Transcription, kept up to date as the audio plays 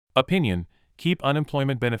Opinion: keep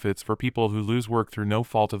unemployment benefits for people who lose work through no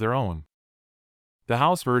fault of their own. The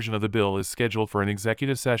House version of the bill is scheduled for an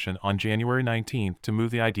executive session on January 19 to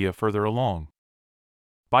move the idea further along.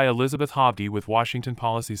 By Elizabeth Hovde with Washington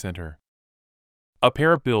Policy Center. A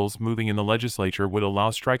pair of bills moving in the legislature would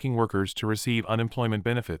allow striking workers to receive unemployment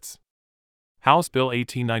benefits. House Bill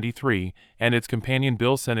 1893 and its companion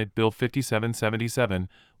bill Senate Bill 5777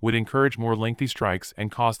 would encourage more lengthy strikes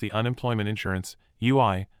and cost the Unemployment Insurance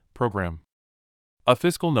 (UI) program. A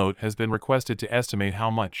fiscal note has been requested to estimate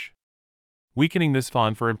how much weakening this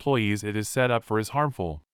fund for employees it is set up for is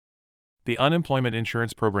harmful. The unemployment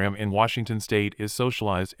insurance program in Washington state is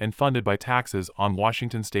socialized and funded by taxes on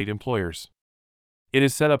Washington state employers. It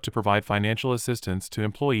is set up to provide financial assistance to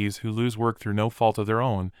employees who lose work through no fault of their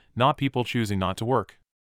own, not people choosing not to work.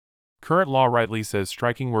 Current law rightly says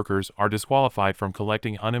striking workers are disqualified from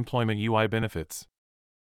collecting unemployment UI benefits.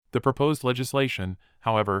 The proposed legislation,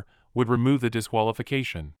 however, would remove the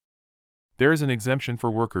disqualification. There is an exemption for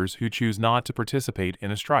workers who choose not to participate in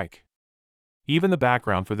a strike. Even the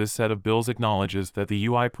background for this set of bills acknowledges that the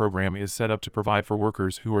UI program is set up to provide for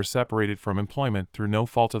workers who are separated from employment through no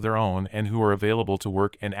fault of their own and who are available to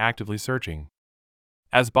work and actively searching.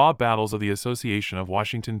 As Bob Battles of the Association of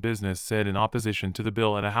Washington Business said in opposition to the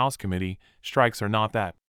bill at a House committee, strikes are not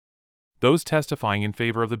that. Those testifying in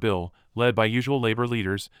favor of the bill, led by usual labor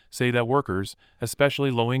leaders, say that workers,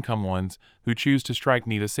 especially low-income ones, who choose to strike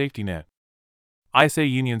need a safety net. I say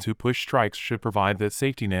unions who push strikes should provide that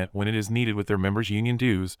safety net when it is needed with their members' union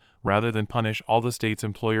dues, rather than punish all the state's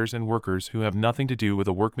employers and workers who have nothing to do with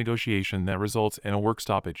a work negotiation that results in a work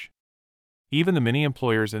stoppage. Even the many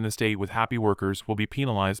employers in the state with happy workers will be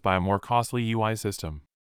penalized by a more costly UI system.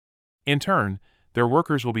 In turn, their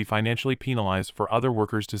workers will be financially penalized for other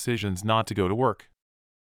workers' decisions not to go to work.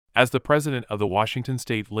 As the president of the Washington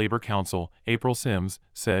State Labor Council, April Sims,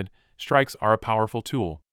 said, strikes are a powerful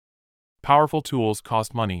tool. Powerful tools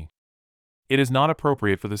cost money. It is not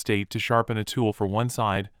appropriate for the state to sharpen a tool for one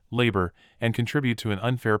side, labor, and contribute to an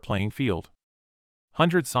unfair playing field.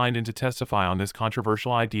 Hundreds signed in to testify on this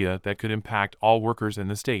controversial idea that could impact all workers in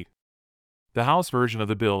the state. The House version of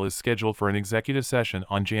the bill is scheduled for an executive session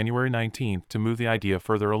on January 19 to move the idea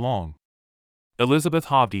further along. Elizabeth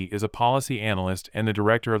Hovde is a policy analyst and the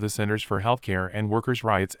director of the Centers for Healthcare and Workers'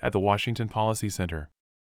 Rights at the Washington Policy Center.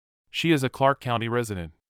 She is a Clark County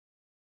resident.